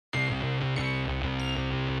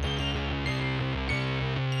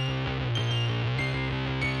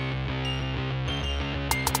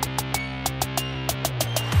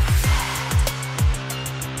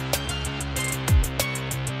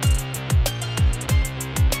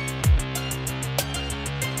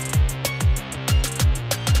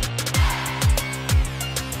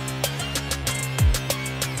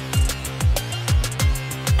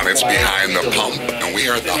We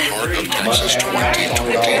are the Heart of Texas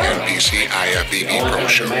 2020 NBC IFBB Pro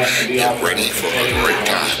Show. Get ready for a great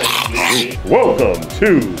time. Welcome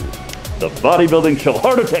to the bodybuilding show,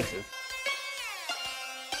 Heart of Texas.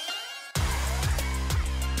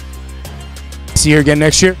 See you again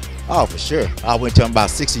next year? Oh, for sure. I went to him about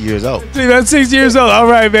 60 years old. About 60 years old. All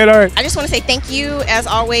right, man. All right. I just want to say thank you, as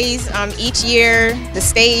always. Each year, the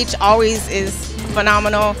stage always is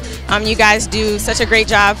phenomenal. You guys do such a great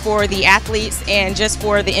job for the athletes and just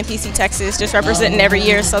for the NPC Texas, just representing every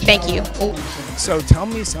year. So thank you. So tell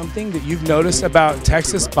me something that you've noticed about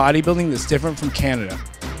Texas bodybuilding that's different from Canada.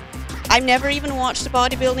 I've never even watched a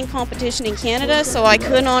bodybuilding competition in Canada, so I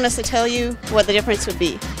couldn't honestly tell you what the difference would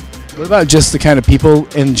be. What about just the kind of people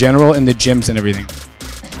in general in the gyms and everything?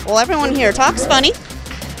 Well, everyone here talks funny.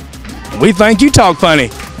 We think you talk funny.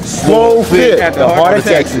 Slow fit at the Heart of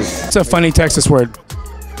Texas. It's a funny Texas word.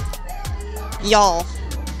 Y'all.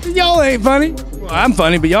 Y'all ain't funny. Well, I'm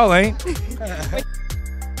funny, but y'all ain't.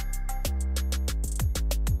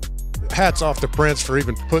 Hats off to Prince for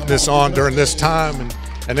even putting this on during this time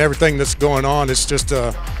and everything that's going on. It's just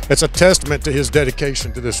it's a testament to his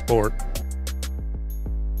dedication to this sport.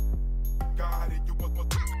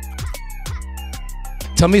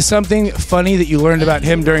 Tell me something funny that you learned about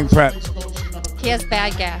him during prep. He has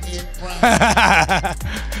bad gas.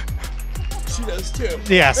 She does too.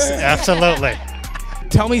 Yes, absolutely.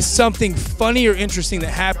 Tell me something funny or interesting that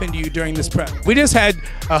happened to you during this prep. We just had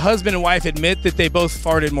a husband and wife admit that they both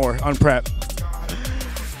farted more on prep.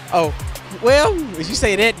 Oh, well, if you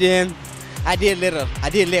say that, then I did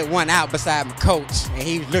let one out beside my coach, and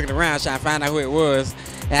he was looking around trying to find out who it was.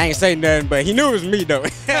 And I ain't say nothing, but he knew it was me though.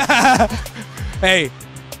 Hey,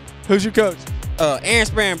 who's your coach? Aaron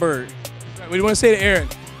Spanberg. What do you want to say to Aaron?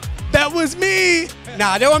 That was me.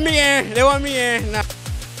 Nah, that wasn't me, Aaron. That wasn't me, Aaron. Nah.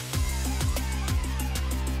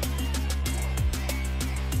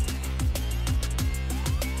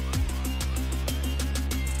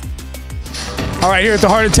 All right, here at the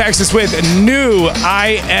Heart of Texas with a new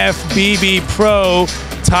IFBB Pro,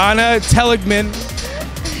 Tana Teligman.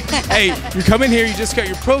 Hey, you're coming here, you just got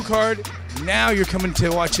your pro card. Now you're coming to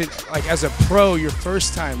watch it like as a pro, your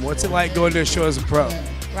first time. What's it like going to a show as a pro?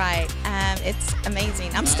 Right, it's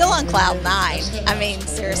amazing. I'm still on cloud 9. I mean,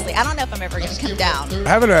 seriously, I don't know if I'm ever going to come down.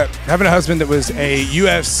 Having a husband that was a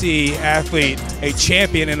UFC athlete, a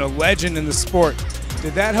champion, and a legend in the sport,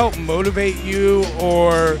 did that help motivate you,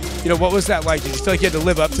 or what was that like? Did you feel like you had to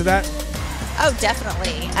live up to that? Oh,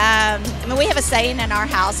 definitely. I mean, we have a saying in our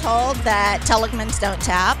household that Teligmans don't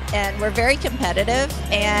tap, and we're very competitive,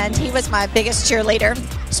 and he was my biggest cheerleader.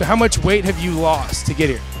 So how much weight have you lost to get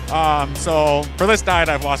here? So for this diet,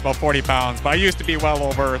 I've lost about 40 pounds, but I used to be well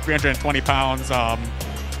over 320 pounds,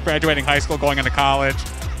 graduating high school, going into college,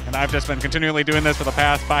 and I've just been continually doing this for the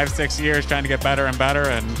past 5-6 years, trying to get better and better,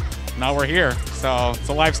 and now we're here. So it's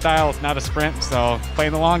a lifestyle, it's not a sprint, so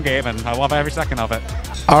playing the long game, and I love every second of it.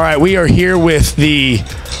 All right, we are here with the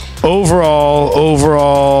overall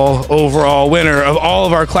winner of all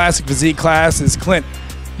of our classic physique classes. Clint,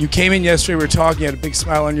 you came in yesterday, we were talking, you had a big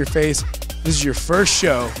smile on your face. This is your first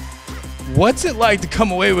show. What's it like to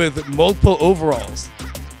come away with multiple overalls?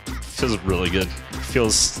 Feels really good.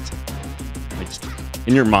 Feels like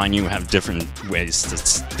in your mind you have different ways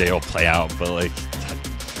that they all play out, but like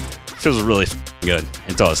feels really good.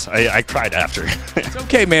 It does. I cried after. It's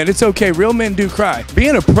okay, man. It's okay. Real men do cry.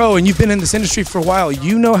 Being a pro and you've been in this industry for a while,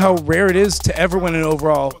 you know how rare it is to ever win an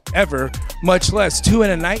overall, ever, much less 2 in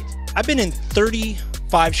a night. I've been in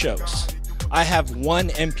 35 shows. I have 1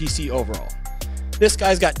 NPC overall. This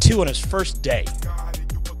guy's got 2 on his first day.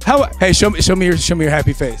 Hey, show me your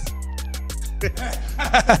happy face.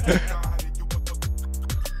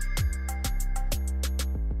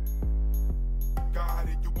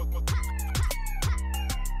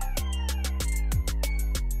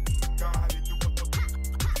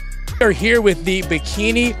 We are here with the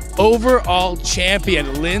bikini overall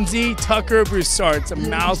champion, Lindsay Tucker Broussard. It's a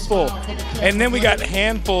mouthful. And then we got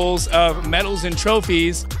handfuls of medals and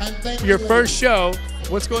trophies. Your first show,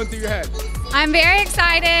 what's going through your head? I'm very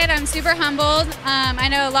excited. I'm super humbled. I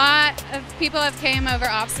know a lot of people have came over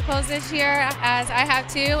obstacles this year, as I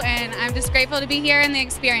have too, and I'm just grateful to be here and the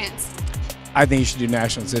experience. I think you should do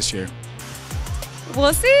nationals this year.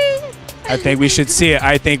 We'll see. I think we should see it.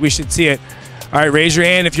 I think we should see it. All right, raise your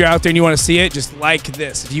hand if you're out there and you want to see it. Just like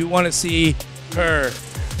this. If you want to see her,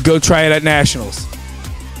 go try it at nationals.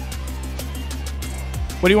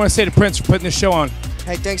 What do you want to say to Prince for putting this show on?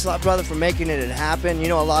 Hey, thanks a lot, brother, for making it happen. You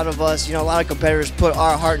know, a lot of us, a lot of competitors put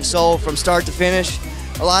our heart and soul from start to finish.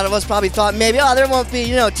 A lot of us probably thought maybe, there won't be,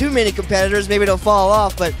 too many competitors. Maybe they'll fall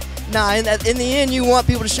off. But nah, in the end, you want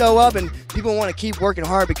people to show up and people want to keep working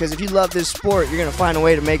hard because if you love this sport, you're going to find a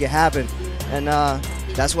way to make it happen. And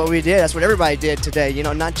that's what we did. That's what everybody did today. You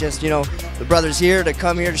know, not just, you know, the brothers here to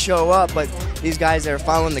come here to show up, but these guys that are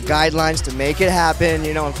following the guidelines to make it happen,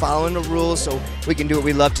 you know, and following the rules so we can do what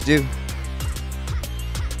we love to do.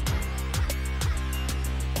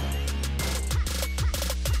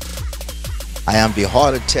 I am the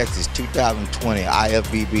Heart of Texas 2020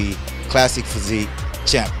 IFBB Classic Physique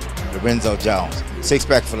Champion, Lorenzo Jones.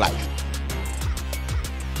 Six-pack for life.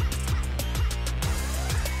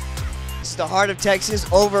 It's the Heart of Texas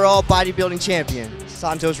overall bodybuilding champion,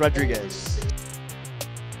 Santos Rodriguez.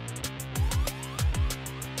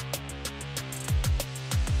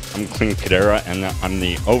 I'm Clint Cadera, and I'm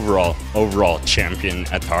the overall champion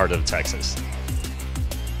at the Heart of Texas.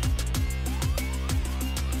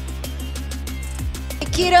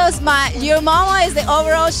 Kiddos, your mama is the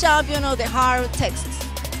overall champion of the Heart of Texas.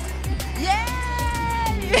 Yay!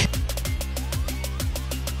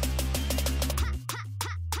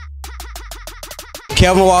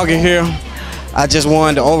 Kevin Walker here. I just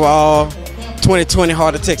won the overall 2020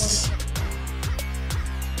 Heart of Texas.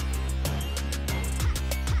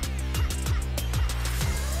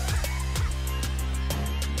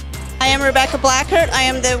 I am Rebecca Blackert. I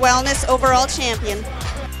am the Wellness Overall Champion.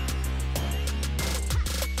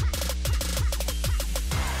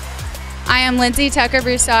 I am Lindsay Tucker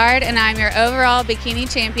Broussard, and I'm your overall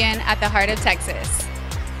bikini champion at the Heart of Texas.